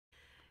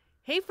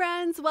Hey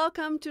friends,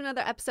 welcome to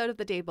another episode of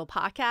the DATEABLE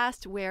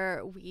podcast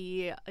where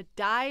we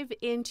dive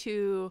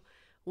into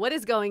what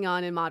is going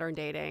on in modern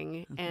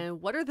dating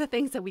and what are the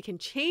things that we can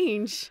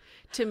change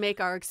to make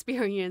our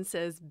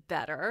experiences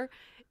better.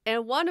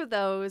 And one of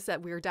those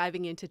that we're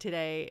diving into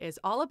today is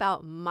all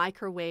about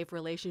microwave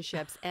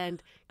relationships.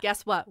 And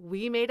guess what?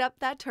 We made up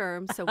that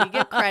term, so we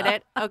get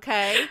credit,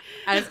 okay?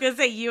 I was going to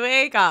say,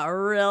 Yue got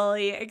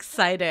really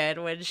excited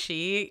when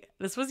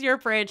this was your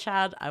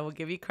brainchild. I will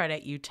give you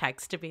credit. You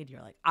texted me and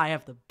you're like, I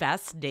have the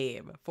best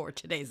name for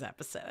today's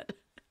episode.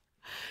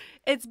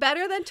 It's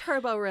better than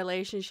turbo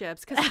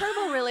relationships, because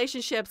turbo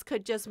relationships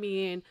could just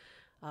mean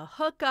a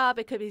hookup.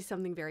 It could be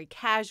something very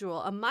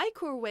casual. A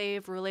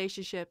microwave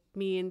relationship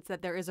means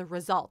that there is a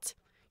result.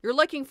 You're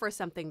looking for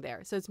something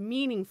there. So it's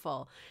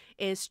meaningful.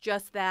 It's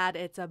just that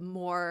it's a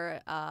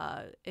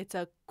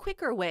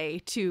quicker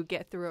way to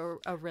get through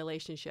a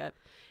relationship.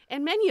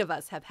 And many of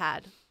us have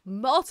had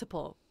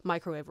multiple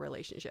microwave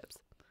relationships.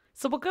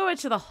 So we'll go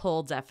into the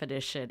whole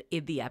definition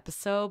in the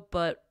episode,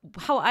 but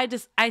how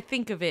I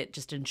think of it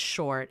just in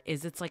short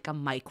is it's like a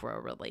micro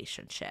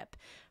relationship.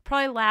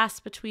 Probably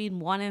lasts between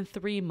 1 and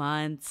 3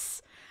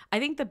 months. I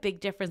think the big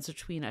difference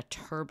between a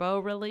turbo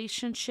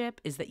relationship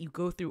is that you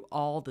go through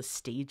all the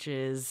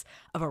stages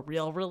of a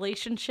real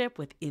relationship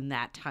within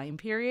that time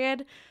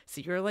period.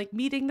 So you're like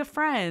meeting the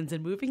friends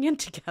and moving in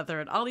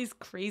together and all these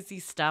crazy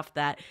stuff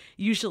that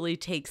usually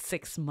takes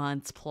 6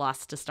 months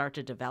plus to start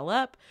to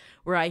develop.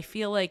 Where I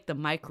feel like the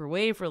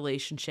microwave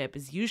relationship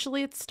is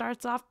usually it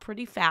starts off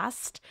pretty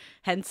fast.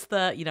 Hence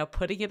the,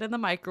 putting it in the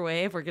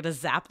microwave. We're going to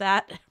zap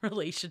that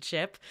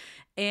relationship.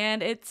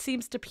 And it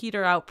seems to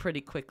peter out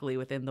pretty quickly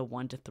within the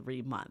 1 to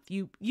 3 month.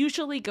 You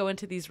usually go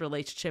into these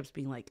relationships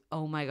being like,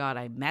 oh my God,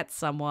 I met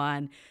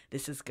someone.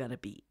 This is going to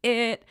be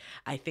it.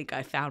 I think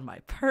I found my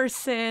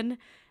person.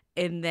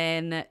 And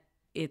then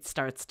it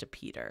starts to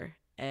peter.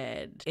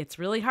 And it's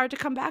really hard to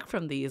come back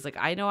from these. Like,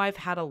 I know I've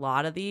had a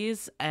lot of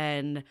these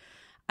and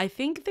I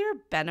think they're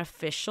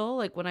beneficial.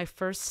 Like when I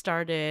first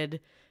started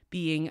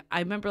I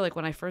remember like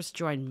when I first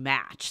joined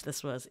Match,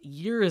 this was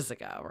years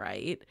ago,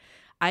 right?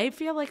 I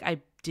feel like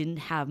I didn't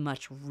have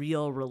much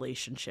real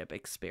relationship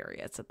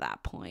experience at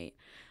that point.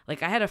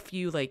 Like I had a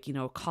few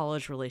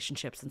college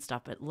relationships and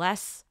stuff, but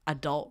less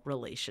adult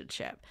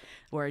relationship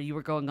where you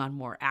were going on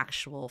more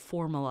actual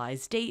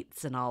formalized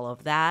dates and all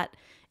of that.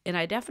 And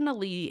I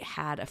definitely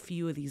had a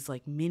few of these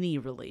like mini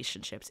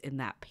relationships in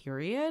that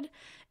period.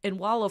 And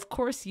while of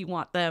course you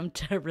want them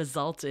to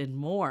result in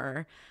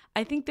more,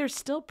 I think there's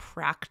still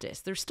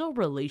practice. There's still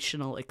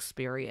relational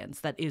experience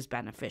that is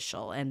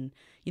beneficial. And,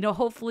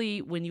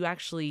 hopefully when you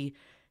actually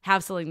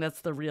have something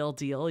that's the real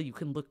deal, you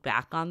can look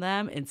back on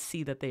them and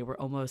see that they were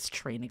almost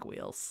training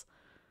wheels.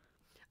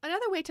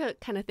 Another way to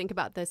kind of think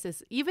about this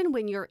is even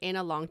when you're in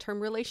a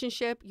long-term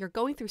relationship, you're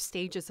going through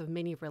stages of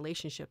mini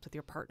relationships with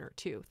your partner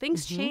too.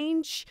 Things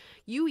change,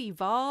 you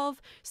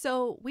evolve.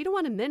 So we don't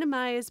want to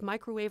minimize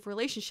microwave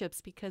relationships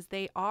because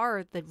they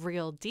are the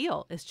real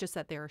deal. It's just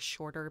that there are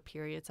shorter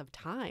periods of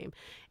time.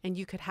 And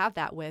you could have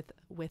that with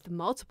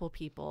multiple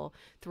people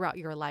throughout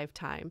your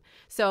lifetime.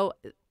 So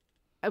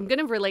I'm going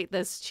to relate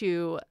this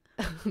to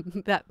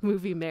that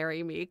movie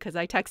Marry Me, because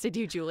I texted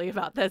you, Julie,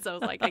 about this. I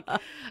was like,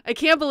 I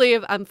can't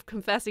believe I'm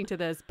confessing to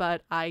this,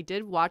 but I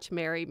did watch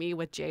Marry Me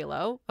with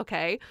J-Lo,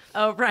 okay?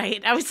 Oh,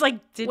 right. I was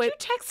like, did you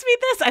text me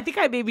this? I think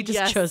I maybe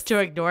just chose to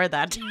ignore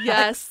that text.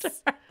 Yes,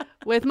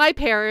 with my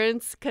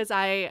parents, because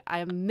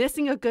I'm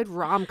missing a good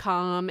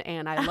rom-com,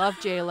 and I love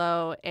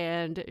J-Lo,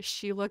 and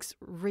she looks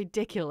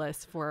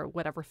ridiculous for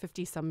whatever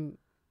 50-some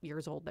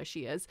years old that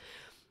she is.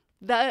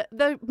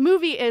 The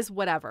movie is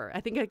whatever.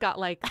 I think it got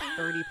like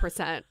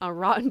 30% on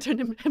Rotten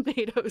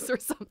Tomatoes or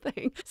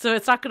something. So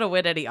it's not going to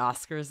win any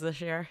Oscars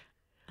this year?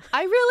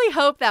 I really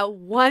hope that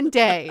one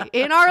day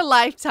in our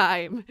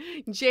lifetime,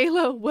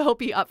 J-Lo will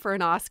be up for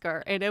an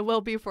Oscar, and it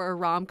will be for a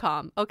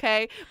rom-com,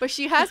 okay? But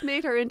she has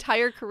made her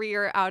entire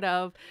career out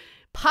of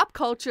pop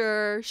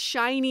culture,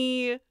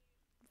 shiny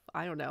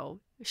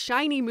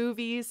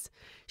movies,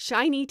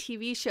 shiny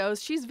TV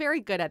shows. She's very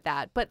good at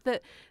that.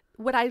 But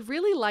what I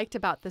really liked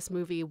about this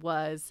movie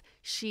was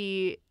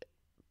she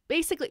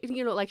basically,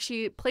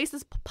 she plays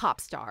this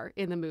pop star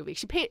in the movie.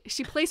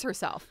 She plays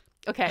herself,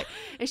 okay?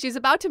 And she's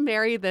about to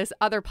marry this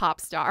other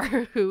pop star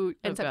who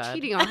ends up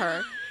cheating on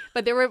her.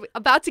 But they were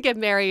about to get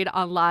married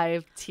on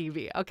live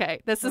TV, okay?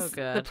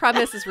 The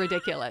premise is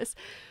ridiculous.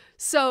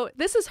 So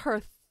this is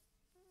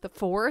the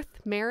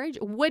fourth marriage,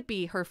 would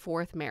be her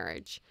fourth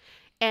marriage.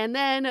 And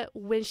then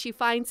when she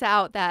finds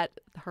out that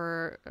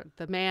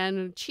the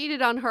man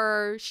cheated on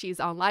her, she's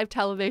on live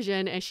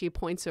television and she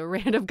points to a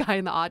random guy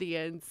in the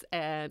audience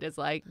and is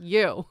like,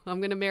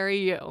 I'm going to marry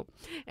you,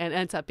 and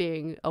ends up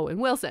being Owen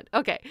Wilson.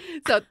 Okay,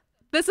 so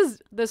this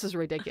is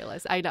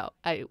ridiculous. I know.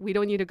 We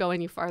don't need to go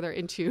any farther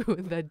into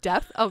the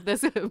depth of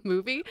this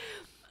movie.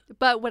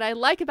 But what I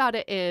like about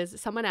it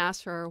is someone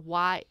asked her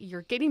why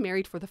you're getting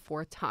married for the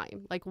fourth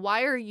time. Like,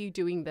 why are you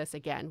doing this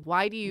again?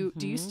 Why do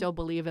you still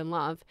believe in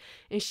love?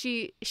 And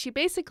she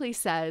basically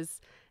says,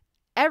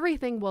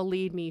 everything will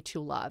lead me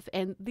to love.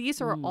 And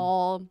these are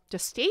all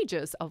just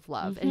stages of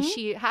love. And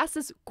she has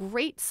this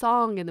great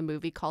song in the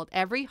movie called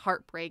Every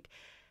Heartbreak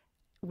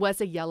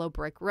Was a Yellow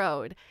Brick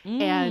Road.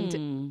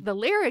 And the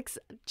lyrics,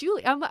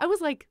 Julie, I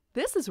was like,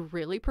 this is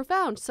really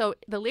profound. So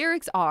the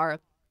lyrics are,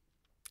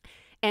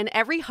 and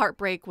every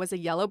heartbreak was a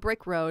yellow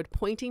brick road,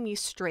 pointing me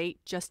straight,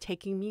 just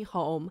taking me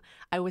home.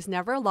 I was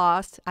never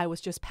lost. I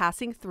was just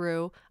passing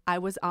through. I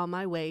was on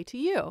my way to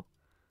you.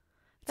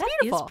 It's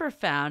beautiful. Is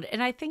profound.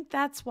 And I think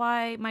that's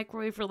why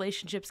microwave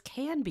relationships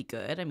can be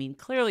good. I mean,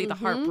 clearly the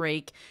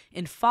heartbreak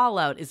in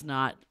Fallout is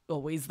not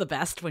always the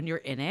best when you're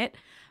in it.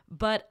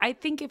 But I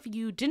think if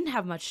you didn't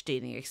have much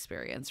dating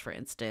experience, for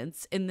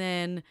instance, and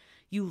then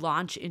you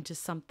launch into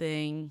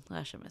something,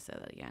 I shouldn't say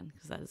that again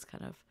because that is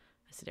kind of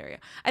a scenario.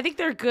 I think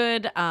they're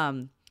good.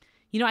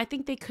 I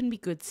think they can be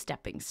good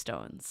stepping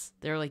stones.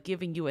 They're like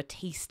giving you a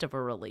taste of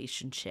a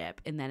relationship,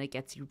 and then it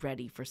gets you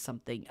ready for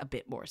something a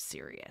bit more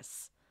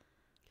serious.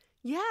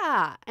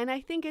 Yeah. And I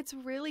think it's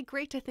really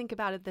great to think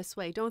about it this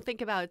way. Don't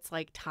think about it's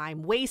like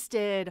time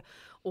wasted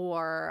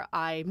or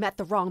I met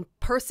the wrong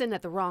person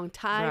at the wrong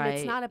time. Right.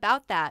 It's not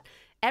about that.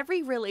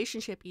 Every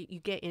relationship you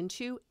get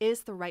into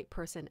is the right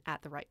person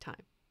at the right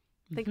time.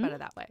 Think about it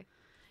that way.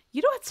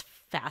 You know what's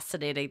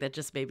fascinating that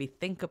just made me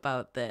think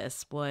about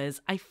this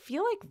was I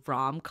feel like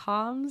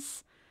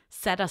rom-coms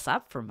set us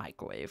up for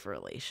microwave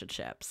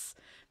relationships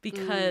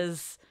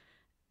because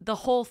the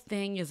whole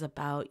thing is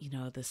about,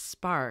 this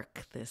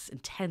spark, this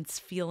intense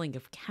feeling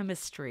of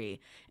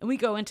chemistry. And we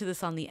go into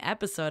this on the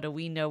episode, and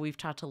we know we've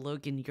talked to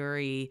Logan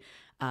Yuri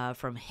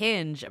from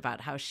Hinge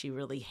about how she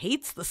really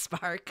hates the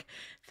spark,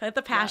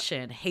 the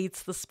passion,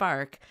 hates the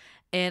spark.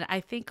 And I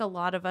think a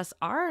lot of us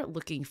are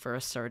looking for a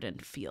certain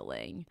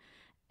feeling.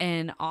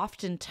 And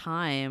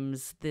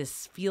oftentimes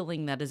this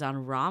feeling that is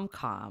on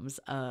rom-coms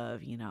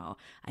of,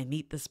 I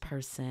meet this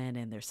person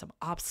and there's some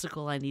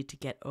obstacle I need to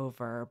get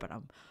over, but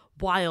I'm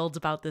wild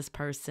about this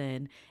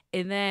person.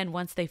 And then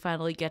once they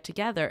finally get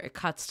together, it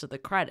cuts to the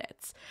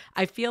credits.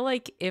 I feel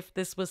like if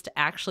this was to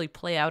actually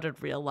play out in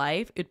real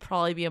life, it'd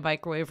probably be a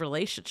microwave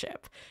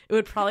relationship. It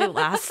would probably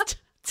last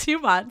 2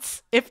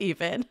 months, if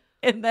even.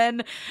 And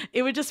then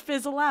it would just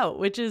fizzle out,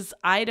 which is,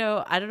 I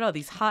don't know,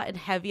 these hot and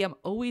heavy, I'm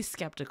always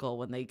skeptical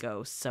when they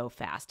go so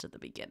fast at the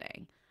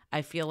beginning.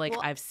 I feel like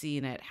I've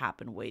seen it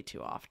happen way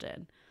too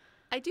often.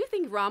 I do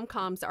think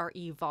rom-coms are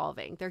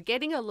evolving. They're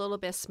getting a little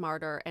bit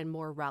smarter and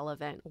more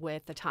relevant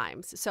with the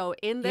times. So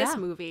in this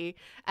movie,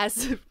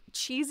 as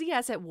cheesy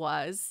as it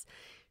was,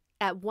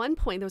 at one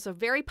point there was a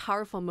very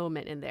powerful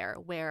moment in there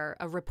where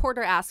a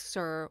reporter asks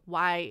her,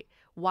 why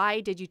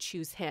did you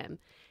choose him?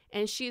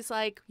 And she's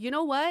like, you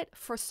know what?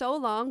 For so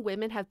long,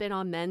 women have been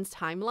on men's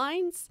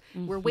timelines.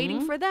 We're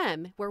waiting for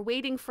them. We're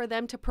waiting for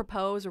them to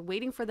propose. We're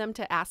waiting for them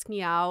to ask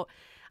me out.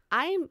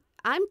 I'm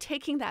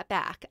taking that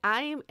back.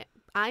 I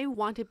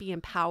want to be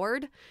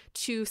empowered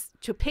to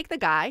pick the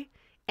guy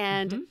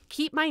and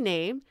keep my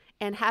name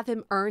and have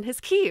him earn his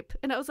keep.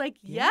 And I was like,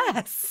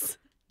 yes.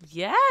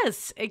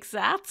 Yes,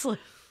 exactly.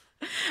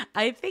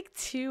 I think,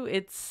 too,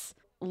 it's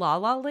La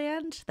La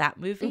Land, that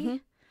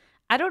movie.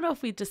 I don't know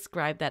if we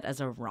describe that as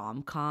a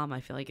rom-com.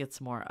 I feel like it's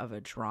more of a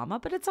drama,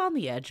 but it's on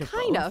the edge of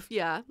both. Kind of,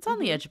 yeah. It's on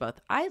the edge of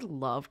both. I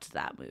loved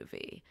that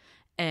movie.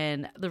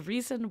 And the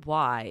reason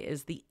why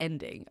is the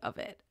ending of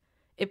it.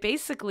 It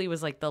basically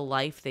was like the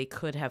life they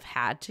could have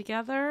had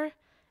together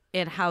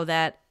and how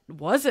that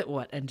wasn't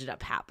what ended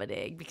up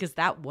happening because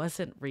that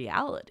wasn't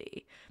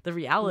reality. The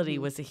reality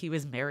was that he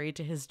was married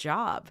to his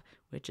job,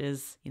 which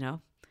is,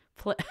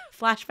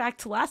 flashback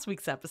to last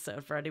week's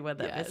episode for anyone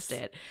that missed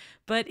it.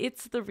 But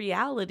it's the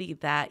reality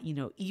that,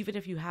 even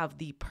if you have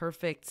the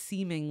perfect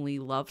seemingly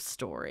love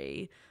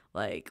story,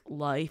 like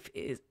love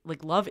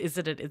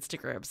isn't an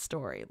Instagram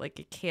story. Like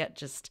it can't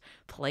just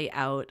play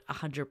out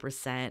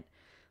 100%.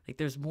 Like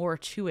there's more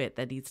to it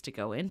that needs to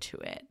go into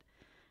it.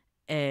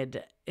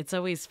 And it's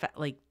always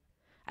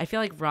I feel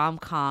like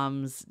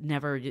rom-coms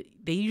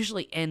they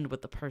usually end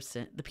with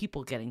the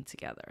people getting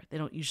together. They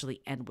don't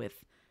usually end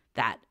with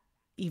that.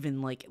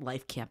 Even like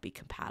life can't be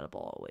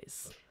compatible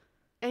always.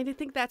 And I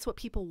think that's what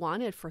people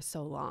wanted for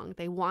so long.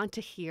 They want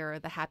to hear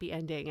the happy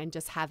ending and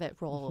just have it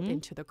roll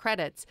into the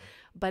credits.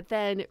 But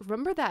then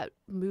remember that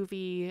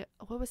movie,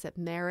 what was it?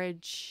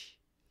 Marriage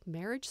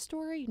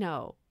Story?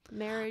 No.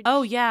 Marriage.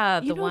 Oh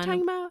yeah, you know what I'm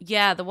talking about?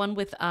 Yeah, the one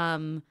with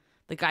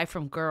the guy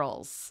from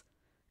Girls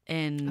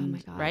and oh my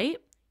God. Right?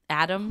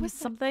 Adam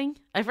something?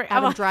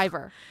 Adam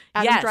Driver.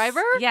 Adam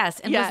Driver? Yes.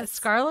 And was it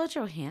Scarlett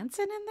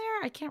Johansson in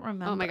there? I can't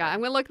remember. Oh my God. I'm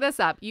going to look this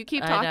up. You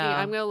keep talking.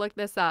 I'm going to look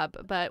this up.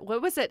 But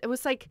what was it? It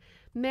was like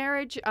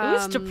marriage. It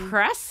was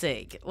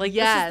depressing. Like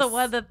this is the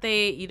one that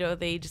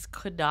they just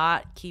could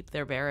not keep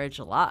their marriage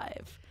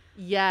alive.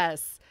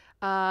 Yes.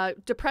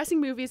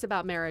 Depressing movies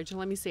about marriage.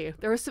 Let me see.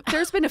 There's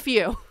been a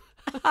few.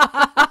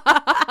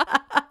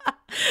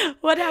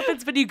 What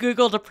happens when you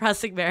Google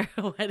depressing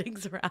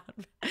weddings around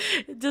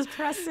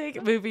depressing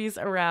movies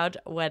around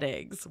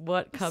weddings?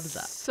 What comes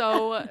up?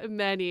 So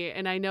many.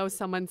 And I know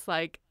someone's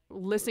like,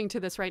 listening to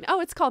this right now. Oh,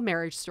 it's called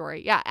Marriage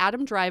Story. Yeah,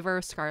 Adam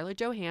Driver, Scarlett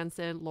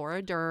Johansson,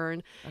 Laura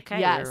Dern. Okay,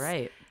 yes. you're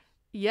right.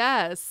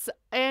 Yes.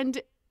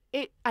 And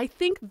I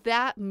think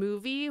that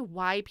movie,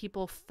 why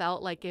people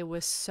felt like it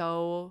was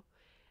so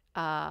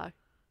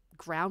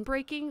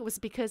groundbreaking, was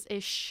because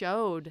it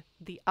showed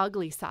the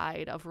ugly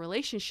side of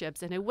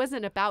relationships. And it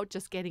wasn't about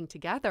just getting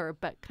together,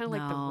 but kind of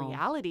like the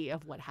reality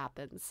of what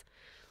happens.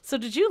 So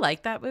did you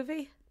like that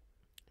movie?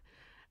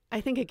 I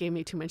think it gave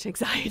me too much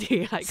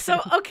anxiety. So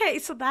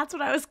that's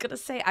what I was going to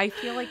say. I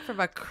feel like from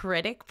a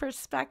critic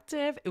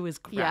perspective, it was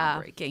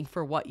groundbreaking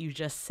for what you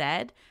just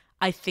said.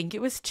 I think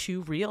it was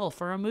too real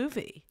for a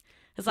movie.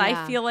 Because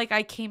I feel like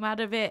I came out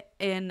of it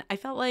and I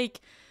felt like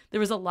there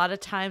was a lot of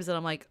times that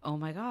I'm like, oh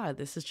my God,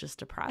 this is just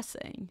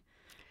depressing.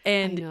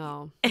 And I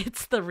know.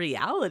 It's the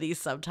reality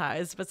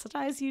sometimes, but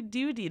sometimes you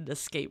do need an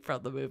escape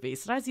from the movie.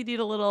 Sometimes you need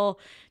a little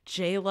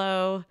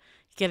J-Lo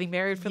getting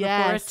married for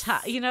the fourth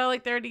time. You know,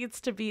 like there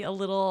needs to be a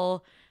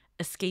little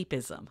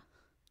escapism.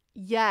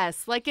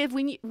 Yes. Like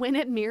when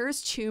it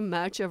mirrors too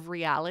much of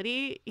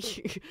reality,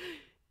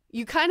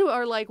 you kind of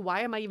are like,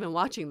 why am I even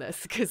watching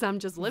this? Because I'm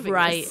just living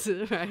this.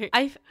 Right.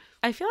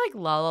 I feel like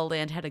La La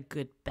Land had a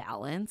good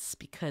balance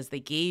because they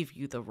gave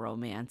you the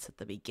romance at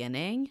the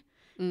beginning.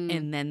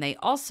 And then they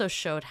also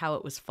showed how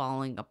it was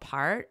falling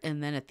apart.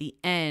 And then at the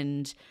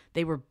end,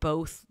 they were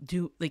both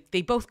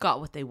they both got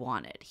what they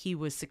wanted. He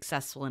was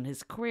successful in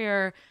his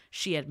career.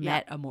 She had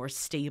met a more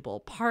stable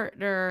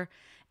partner.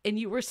 And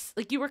you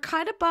were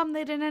kind of bummed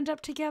they didn't end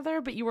up together,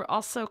 but you were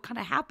also kind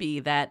of happy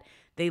that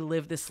they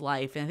lived this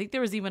life. And I think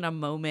there was even a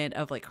moment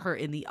of like her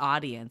in the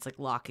audience, like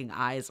locking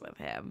eyes with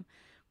him,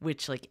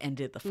 which like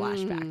ended the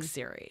flashback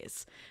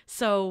series.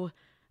 So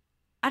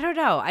I don't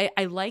know.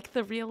 I like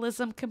the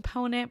realism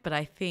component, but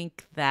I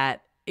think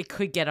that it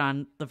could get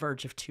on the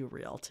verge of too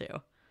real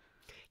too.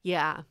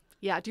 Yeah.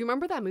 Yeah. Do you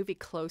remember that movie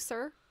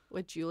Closer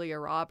with Julia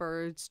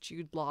Roberts,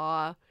 Jude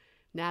Law,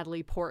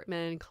 Natalie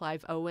Portman,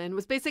 Clive Owen? It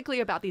was basically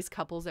about these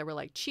couples that were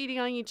like cheating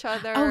on each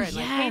other and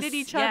like hated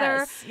each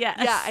other. Yes.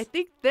 Yeah, I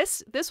think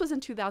this was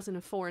in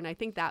 2004, and I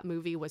think that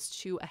movie was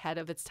too ahead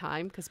of its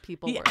time because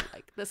people were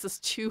like, this is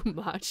too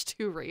much,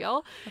 too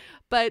real.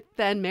 But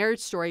then Marriage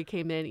Story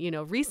came in,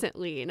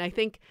 recently, and I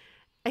think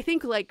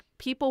like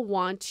people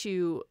want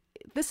to.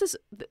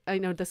 I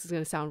know this is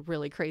going to sound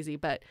really crazy,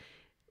 but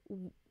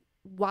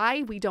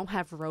why we don't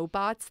have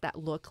robots that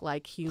look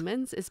like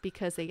humans is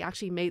because they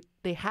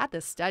had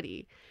this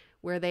study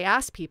where they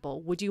asked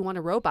people, would you want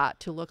a robot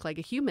to look like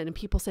a human? And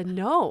people said,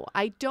 no,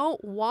 I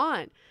don't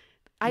want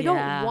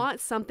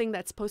something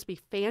that's supposed to be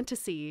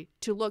fantasy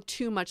to look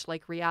too much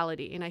like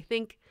reality. And I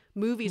think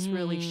movies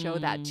really show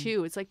that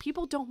too. It's like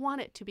people don't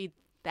want it to be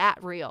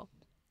that real.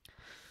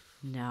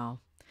 No.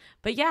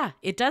 But yeah,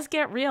 it does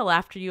get real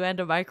after you end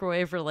a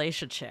microwave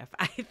relationship.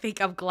 I think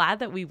I'm glad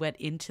that we went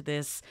into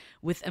this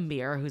with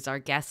Amir, who's our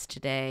guest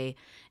today.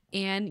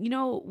 And,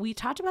 we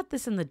talked about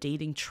this in the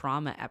dating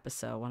trauma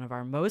episode, one of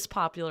our most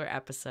popular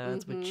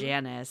episodes with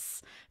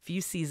Janice a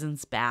few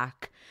seasons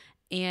back.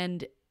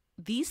 And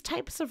these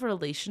types of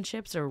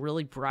relationships are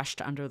really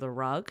brushed under the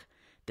rug.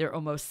 They're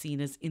almost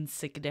seen as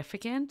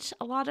insignificant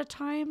a lot of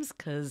times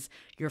because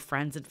your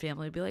friends and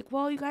family will be like,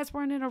 well, you guys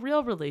weren't in a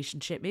real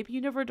relationship. Maybe you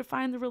never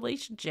defined the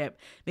relationship.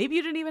 Maybe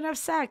you didn't even have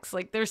sex.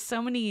 Like there's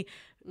so many,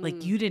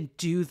 like you didn't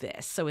do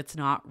this, so it's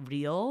not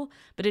real.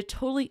 But it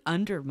totally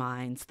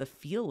undermines the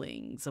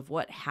feelings of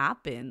what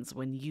happens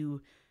when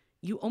you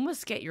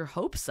almost get your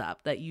hopes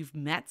up that you've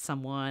met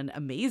someone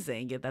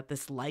amazing and that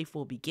this life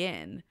will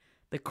begin.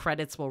 The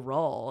credits will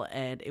roll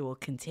and it will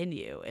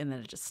continue and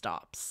then it just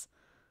stops.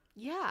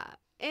 Yeah.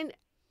 And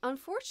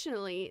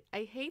unfortunately,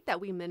 I hate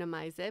that we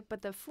minimize it,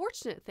 but the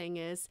fortunate thing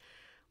is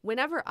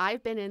whenever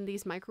I've been in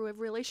these microwave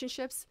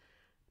relationships,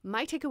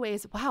 my takeaway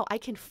is, wow, I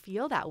can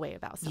feel that way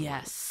about someone.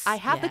 Yes. I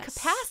have the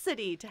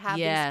capacity to have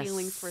these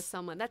feelings for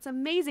someone. That's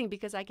amazing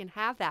because I can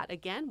have that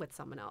again with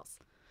someone else.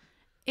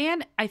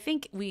 And I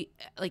think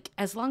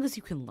as long as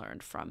you can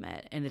learn from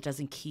it and it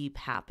doesn't keep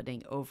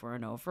happening over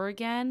and over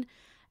again.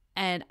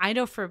 And I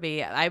know for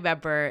me, I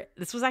remember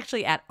this was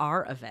actually at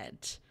our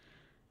event.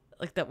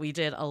 Like that we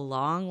did a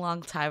long,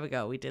 long time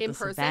ago. We did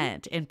this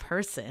event in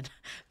person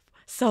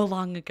so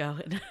long ago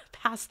in a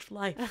past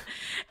life.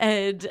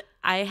 And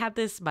I had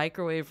this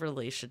microwave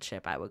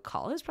relationship, I would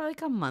call it. It was probably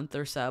like a month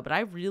or so, but I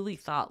really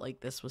thought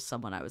like this was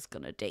someone I was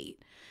going to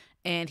date.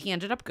 And he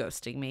ended up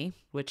ghosting me,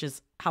 which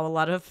is how a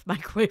lot of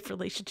microwave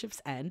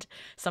relationships end.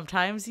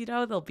 Sometimes,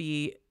 there'll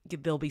be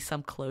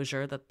some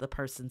closure that the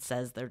person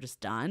says they're just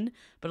done.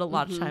 But a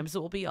lot of times it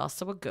will be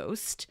also a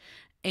ghost.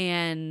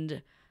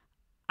 And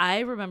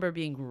I remember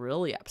being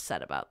really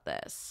upset about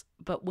this,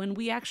 but when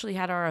we actually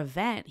had our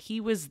event,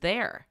 he was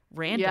there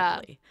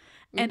randomly,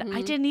 and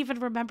I didn't even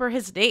remember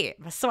his name.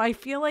 So I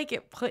feel like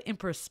it put in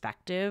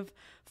perspective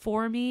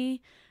for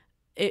me.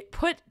 It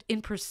put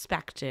in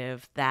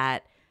perspective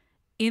that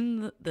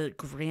in the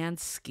grand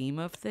scheme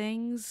of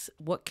things,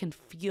 what can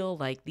feel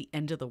like the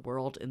end of the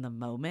world in the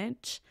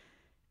moment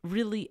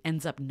really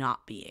ends up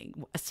not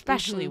being,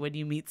 especially when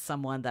you meet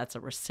someone that's a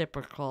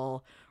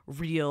reciprocal,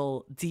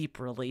 real, deep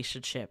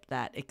relationship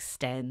that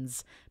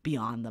extends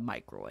beyond the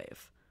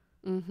microwave.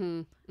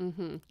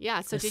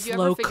 Yeah. So The did you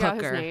slow ever figure out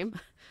his cooker. name?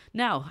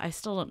 No, I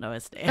still don't know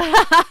his name.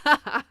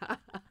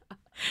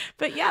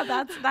 But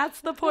yeah,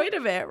 that's the point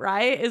of it,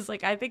 right? Is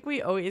like, I think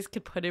we always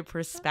could put in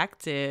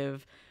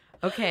perspective,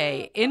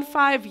 okay, in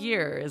 5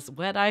 years,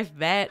 when I've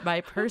met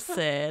my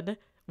person,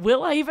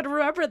 will I even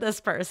remember this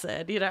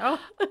person, you know?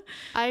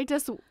 I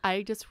just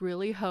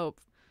really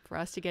hope for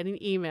us to get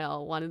an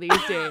email one of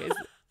these days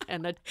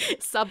and the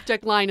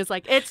subject line is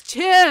like, it's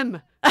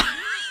Tim.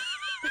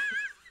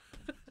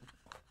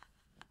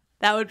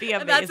 That would be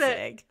And that's it.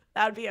 amazing.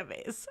 That would be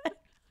amazing.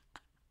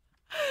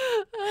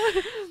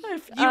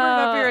 If you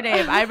remember your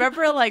name. I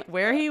remember like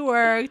where he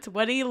worked,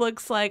 what he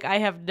looks like. I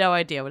have no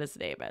idea what his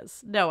name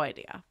is. No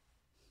idea.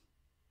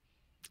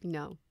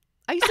 No.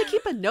 I used to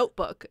keep a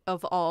notebook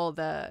of all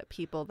the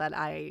people that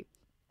I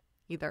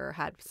either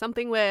had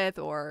something with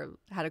or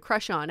had a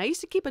crush on. I used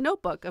to keep a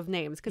notebook of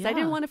names because I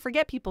didn't want to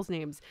forget people's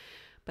names.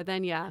 But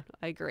then, yeah,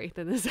 I agree.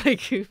 Then it's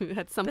like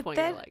at some point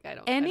you're like, I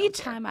don't.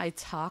 Anytime I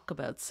talk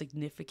about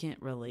significant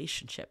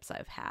relationships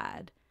I've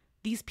had,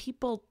 these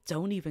people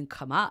don't even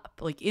come up.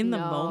 Like in the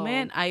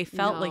moment, I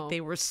felt like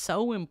they were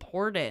so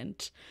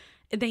important.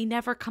 They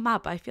never come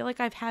up. I feel like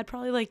I've had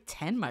probably like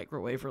 10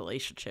 microwave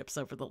relationships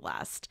over the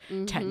last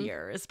 10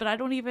 years, but I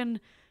don't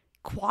even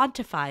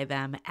quantify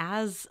them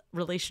as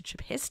relationship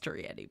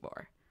history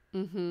anymore.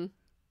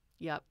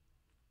 Yep.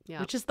 Yeah.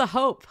 Which is the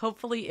hope.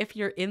 Hopefully, if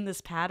you're in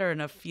this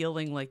pattern of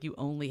feeling like you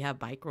only have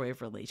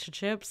microwave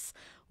relationships,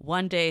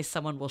 one day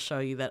someone will show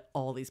you that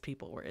all these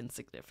people were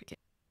insignificant.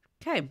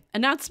 Okay,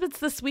 announcements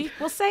this week.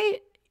 We'll say,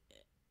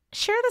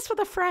 share this with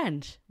a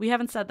friend. We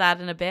haven't said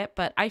that in a bit,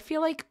 but I feel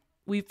like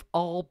we've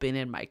all been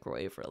in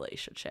microwave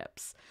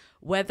relationships,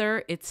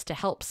 whether it's to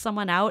help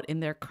someone out in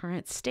their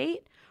current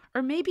state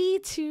or maybe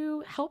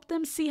to help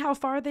them see how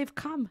far they've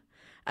come.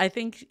 I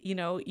think, you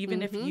know,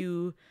 even if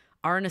you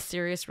are in a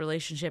serious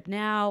relationship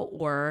now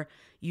or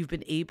you've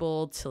been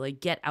able to like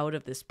get out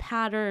of this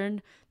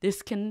pattern,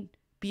 this can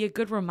be a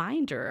good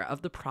reminder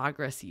of the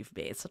progress you've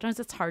made. Sometimes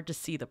it's hard to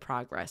see the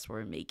progress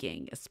we're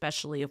making,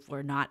 especially if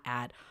we're not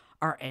at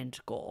our end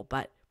goal,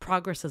 but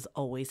progress is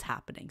always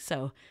happening.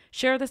 So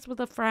share this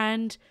with a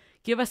friend,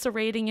 give us a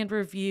rating and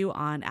review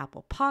on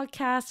Apple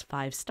Podcasts,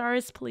 5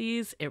 stars,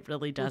 please. It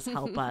really does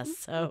help us.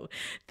 So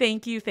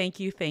thank you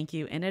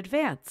in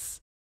advance.